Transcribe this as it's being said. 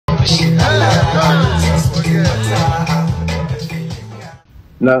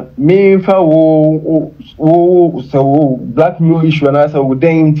na me fa wo so blackmail issue na so wo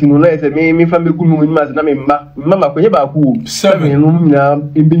den ti no na say me fa me gunu mu na me mama ko ba ku 7 no na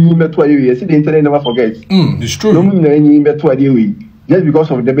embenyi meto aye we see the internet never forget it's true no mu na enyi meto aye we just because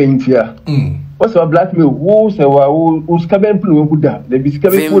of the bench here what's about blackmail wo say wo skaben plu wo da the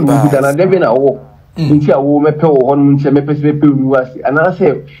biskaben plu wo da na debe na wo nti awo mepe wo ho no nti mepe se pe nu ase ana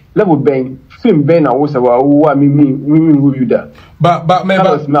say level ben film ben na wo say wo me wo yuda but me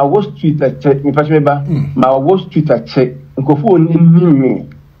ba ma wo Twitter check me fashion ba ma wo Twitter check nkofo ni me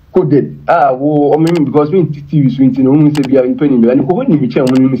coded wo me because me TV so nti no mu say bia ntoni me ani nkofo ni me check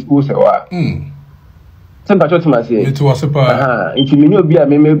mo ni wo say wa Sempa choti ma say it was a nti me ni obi a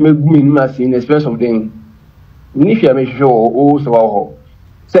me gu me ni ma say in express of them ni Efia me hwehwe o say wa ho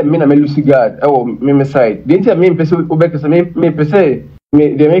say me na me Lucy God me side the entire me person obeka say me person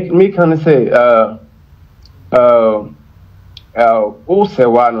me they make can say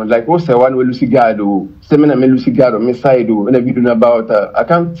Serwaa no like Serwaa we Lucy God say me na me Lucy God me side and a video about I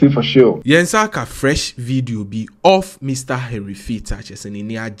can't say for sure Yensaka fresh video be of Mr. Henry Fitz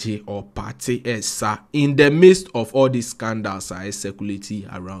At0pa esa in the midst of all these scandals are circulating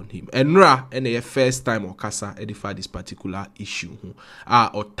around him and the first time okasa edify this particular issue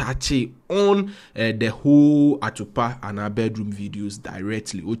or touch on the whole At0pa and our bedroom videos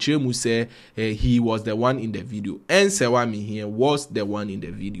directly. Ochemu say he was the one in the video and Serwaa Amihere was the one in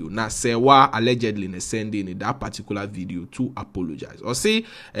the video. Now Serwaa allegedly sending that particular video to apologize or say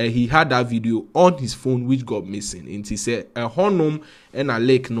he had that video on his phone which got missing and he said a honum and a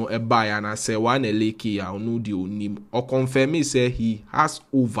lake no a buy and I say one a lake ya no the onim or confirm he say he has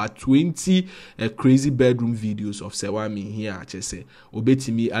over 20 crazy bedroom videos of Serwaa Amihere I say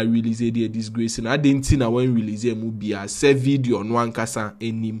obetimi I release the disgrace and I didn't see when release a movie a say video on one kasa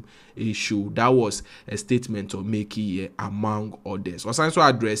enim a show that was a statement of making among others. Or also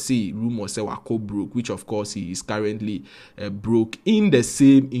address rumor say Wako broke, which of course he is currently broke in the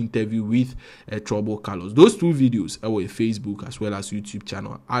same interview with Trouble Carlos. Those two videos are on Facebook as well as YouTube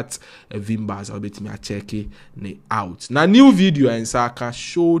channel at Vimbas. I'll bet me check it out. Now new video and Saka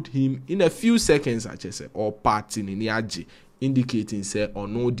showed him in a few seconds I just say or parting in the indicating say or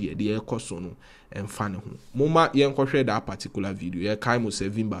no the ekosono and fan moma yen share that particular video ye kai mo say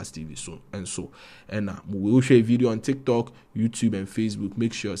Vimbas TV so and so and we will share video on TikTok, YouTube and Facebook.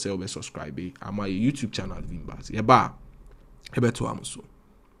 Make sure say you subscribe am my YouTube channel Vimbas ye ba to am so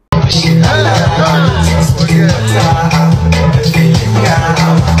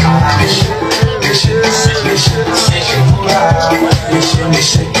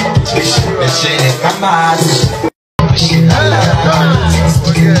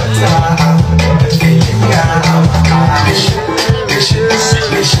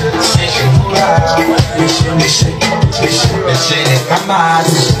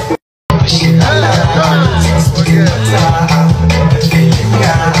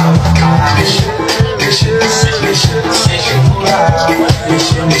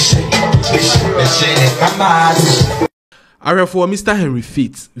for Mr. Henry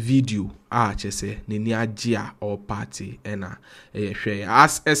Fitz video chese nini ajia or party ena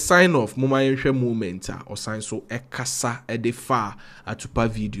as a sign of moment or sign so ekasa edifa At0pa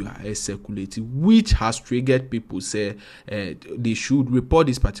video circulating which has triggered people say they should report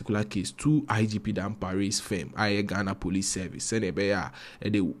this particular case to IGP Dan Paris firm Ghana Police Service and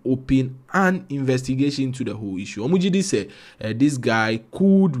they open an investigation into the whole issue. Omujidi say this guy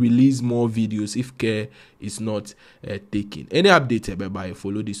could release more videos if care is not taken. Any update by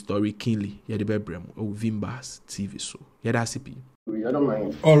follow the story keenly. Vimbas TV so At0pa. I don't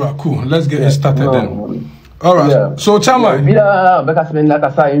mind. All right, cool. Let's get it started then. All right. So Chama,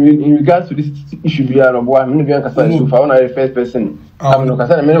 in regards to this issue, we are I'm not going the first person. I'm not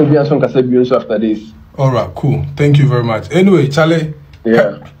going to after this. All right, cool. Thank you very much. Anyway, Charlie,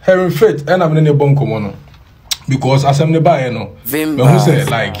 Henry Fitz, and I'm in a bonk because as I'm the buyer, who say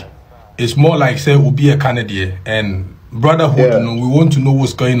like it's more like say we'll be a Canadian and brotherhood. We want to know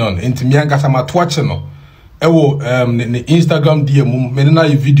what's going on. Into me, I'm watching no. The Instagram DM me na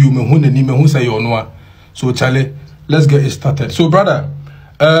video me hu ni me hu say you know. So Charlie, let's get it started. So brother,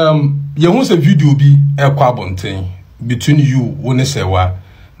 you hu say video bi e kwa bonten between you woni Serwaa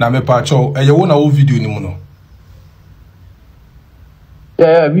na me pa cho e ye wona wo video ni mu no.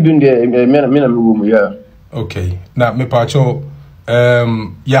 Yeah, video there me na room yeah. Okay. Na me pa cho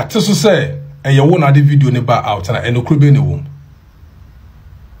ya teso say e ye wona the video ni ba out na enokro be ni wo.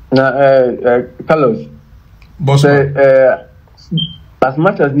 Na Carlos boss as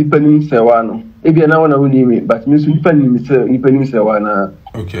much as nipanim Serwaa no ebi na wona woni me but me so nipanim Serwaa na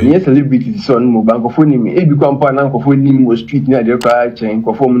okay me celebrity son mo bankofo ni me ebi kwampa na nkofo ni mo street na de kwa chen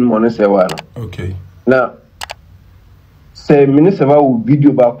nkofo mo no Serwaa no okay na se me Serwaa wo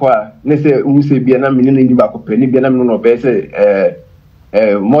video ba kwa na se unu se bia na me ni ba ko pe ni bia na me no be se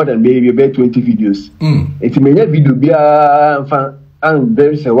more than maybe about 20 videos it me video bia mfa and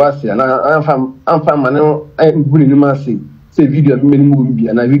very Serwaa se na amfa mano nguni ni ma se video me ni mo bi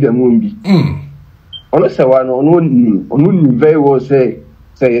na video mo bi ono Serwaa no ono ni very well say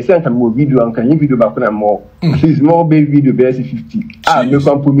yes and can more video and can you video back na more please more big video be 50 me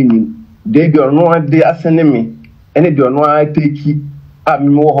come put me ni they be no dey asene me any dey no take me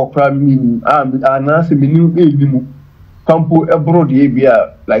mo ho pra me na se me ni mu campo abroad ye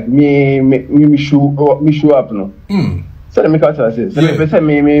bia like me show up no so me ka say say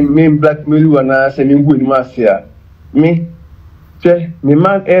me blackmail na say me go ni ma say me me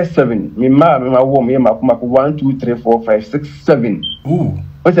man A7 me ma wo me ma 1 2 3 4 5 6 7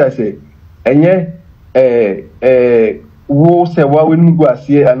 what I say enye wo Serwaa we nu go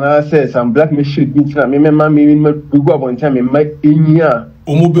asie ana say some black me shit be na me go about time me enya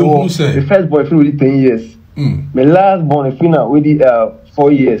omo say the first boyfriend with 10 years my last born fina with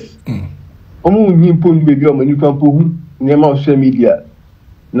 4 years omo nyimpo ni baby o mani kampo hu nema social media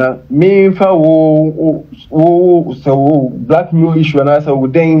na me fa wo black new issue na say wo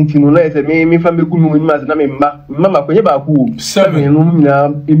den tinu na say me fa me gunu ni ma na me mama kwenye ba ku 7 no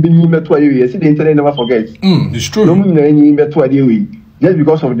na embenyi meto aye we see the internet never forget it's true no na enyi meto aye we just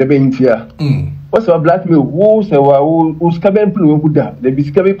because of the bentia what's our blackmail wo Serwaa wo skaben pulu wo da the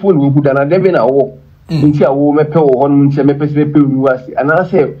biskabe pulu wo da na debe na wo nti awo mepe wo hon nti mepe se pepe ni wasi ana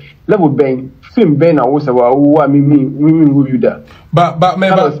say level ben film ben na wo Serwaa wo mi wo yuda but me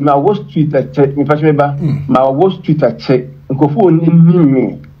ba ma wo Twitter check me fache me ba ma wo Twitter check nkofo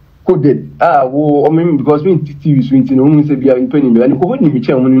ni coded wo o me because me TV so nti no mu se bia nto ni me ani ko ni mi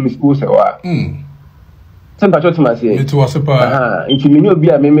che mo ni wo Serwaa sempa choti ma say it was pa nti me ni obi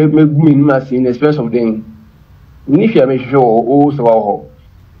a me gu me ni ma say in express of them ni fia me show o Serwaa ho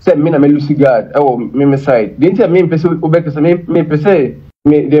say me na me Lucy God me side the entire me person obeka say me person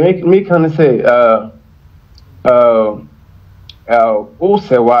me they make can say o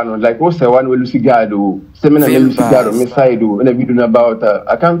Serwaa no like o Serwaa no Lucy God say me na me Lucy God me side and a video about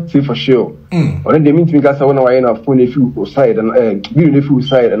I can't say for sure or they mean to me say when I na phone if you side and video if you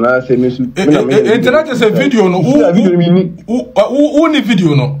side and I say me so internet is a video no who ni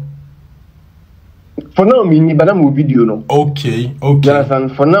video no for now me ni bana mo video no okay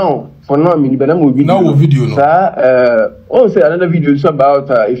and for now me ni bana mo video now video no say another video is about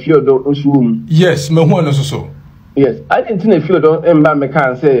Efia room yes me hu no so yes I didn't know Efia don emba me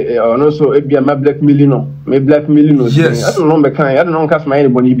can say no so e bia my black million yes I don't know me can I don't know cause my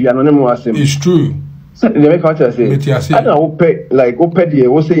anybody bia no mo asem it's true so they make what I say I don't know Oppong there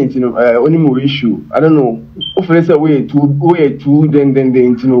was saying only more issue I don't know if say way to then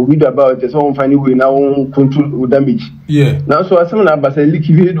read about it so find way now control damage now so as na ba say leak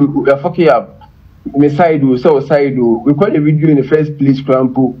video fuck it up me side we call the video in the first place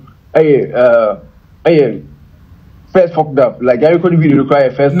crampo first fucked up like I record the video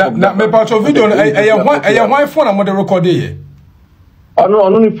require first na me part of video why phone am the record here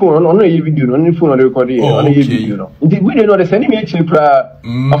on the phone on the video on the phone on the recording on the video no the video no they send me a chip I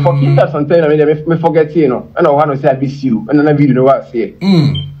forget that sometimes I me forget you know and I want to say I miss you and then video no what say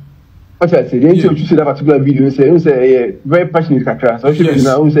what I say they you see that particular video say very passionate kakra so you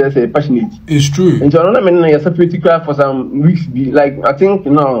know say passionate it's true and so no me na separate craft for some weeks be like I think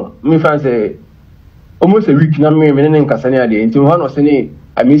no me fan say almost a week na me nkasa na dey until one was say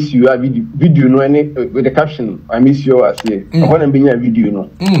I miss you video no any with the caption I miss you as here I want to be a video no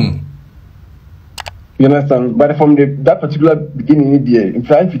you understand but from that particular beginning there in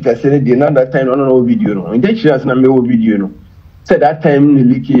fact Fitz said there now that time no video no in that chance na me video no said that time the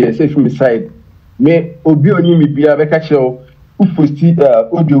leak here say from the side me obi oni me bia be catch you who post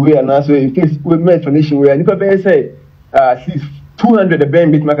audio way and also in case we make explanation where you can say at least 200 the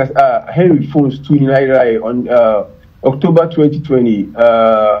band bit makers Henry phones 2 on October 2020,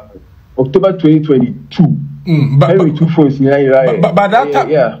 October 2022. Henry 2 phones in but that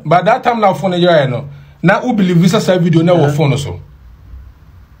time, but that time now phone you no. Now who believe this a video now phone so?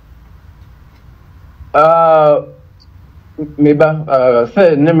 Maybe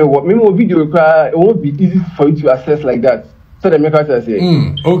say me video it won't be easy for you to access like that. So the make us say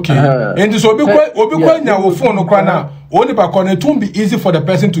okay. And so obi kwa nya wo phone no kwa na only pa connect it won't be easy for the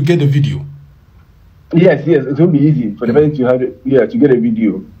person to get the video. Yes, it will be easy for the person to have to get a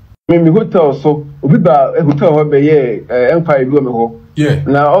video. Me hotel so obi ba hotel ho be empire go me ho Yeah.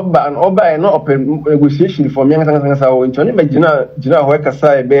 Now Oba not open negotiation for me so in Tony Jina worker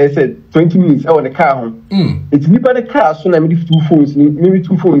side be said 20 minutes on the car. It's nipa the car so na me two phones maybe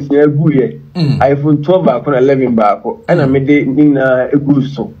two phones near good here. iPhone 12 back on 11 back and I made in a good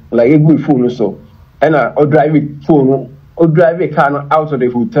so like a good phone so and I drive it phone or drive a car out of the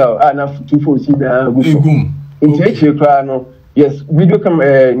hotel and have two phones in the good in take car no. Yes, video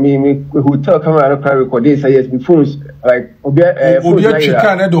camera, me hotel camera and record this. Yes, the phones like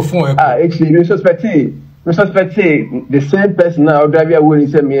actually, we suspect the same person now drive away. He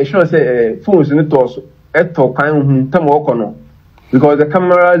said me sure say phones in the torso. At0pa time walk on because the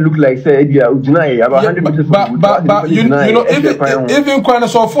camera look like say about 100 meters. But you know even when I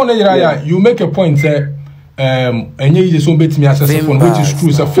saw phone you make a point say. And you just bet me as a phone, which is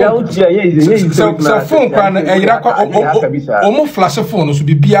true. So phone, almost flash a phone, so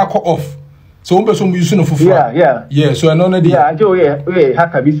be Bediako off. So person using for yeah. So I know that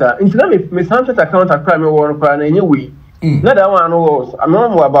Hakabisa. Instead, me Snapchat account a crime or anyway. Not that one was. I'm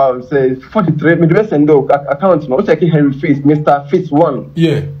not about say 43. Me the send account. No, check Henry Fitz, Mr. Fitz 1.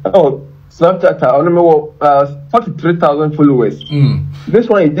 Yeah. Oh. Snapchat, I remember 43,000 followers. This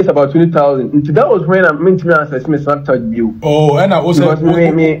one is just about 20,000. That was when I meant to access my Snapchat view. Oh, and I also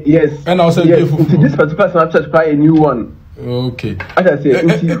yes. And I also this particular Snapchat try a new one. Okay. As I say,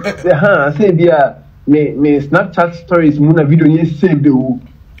 I say me Snapchat stories, muna video you save the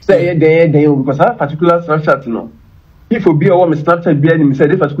say there because that particular Snapchat no. If you be a woman Snapchat be me say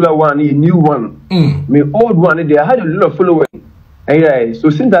this particular one a new one. Me old one they had a lot of followers. Yeah, so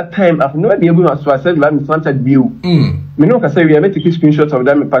since that time, I've never been able to access my Snapchat view. Me no can say we have taken screenshots of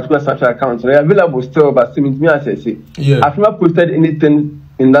that particular Snapchat account. They're available still, but still me access it. Yeah. I've never posted anything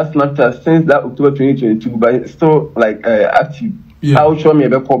in that Snapchat since that October 2022, but it's still like active. Yeah. I'll show me a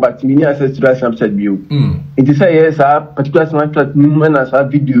bit, but me access to that Snapchat view. It is a yes, particular Snapchat movement as our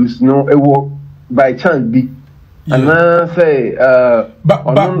videos, no, it will by chance be. Yeah. And I say, but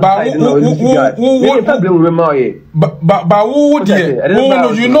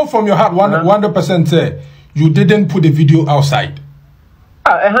you know from your heart 100% you didn't put the video outside.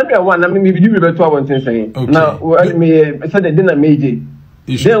 101. I mean, maybe you better one thing saying. Now, me said they didn't make it.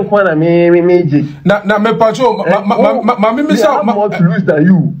 Then Kwame me now me pacho me have more to lose than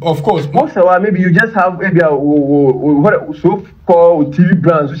you. Of course. Most of maybe you just have maybe what so called TV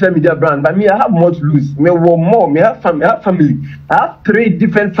brand, social media brand. But me, I have more to lose. Me want more. Me have family. I have 3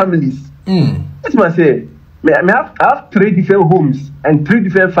 different families. That's what I say. I have 3 different homes and 3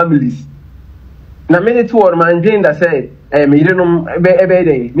 different families. Now many two or man doing that say me don't know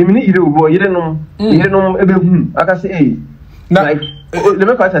ebe me need you boy you don't know ebe I can say hey like let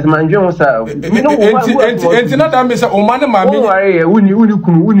me pass as man John sir me know and not that me say o man ma me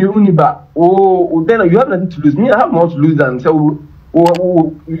uni ba oh then you have nothing to lose. Me I have more to lose than so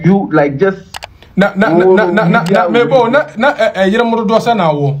you like just na me bo na yire mo do sa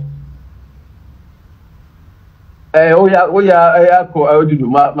na wo I do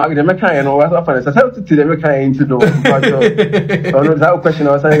my the mechanic no was often so to the mechanic into no that question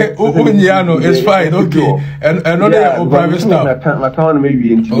I was saying it's fine okay and another private stuff my account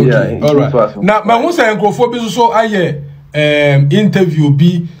maybe into all right now my who say Nkrumah bi so aye interview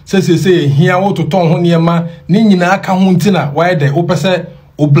bi say here wo to ton ho niema ni nyina aka ho ntina why the o pese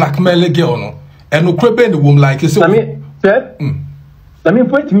o blackmail girl no and no crebe the woman like say I mean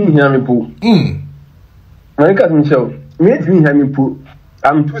point me here me po I can't Michelle. Me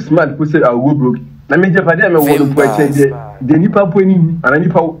I'm too smart to say I'll go broke. Na me Japan me want to change the nipa poni and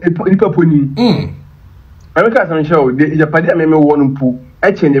nipa poni. I can't Michelle. The Japan me want to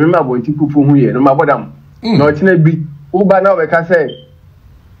I change me about to put who here no my bodam. No it's not be Uber now we can say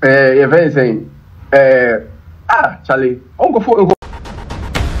event saying Charlie Uncle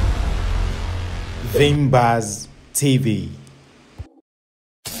Vimbaz TV.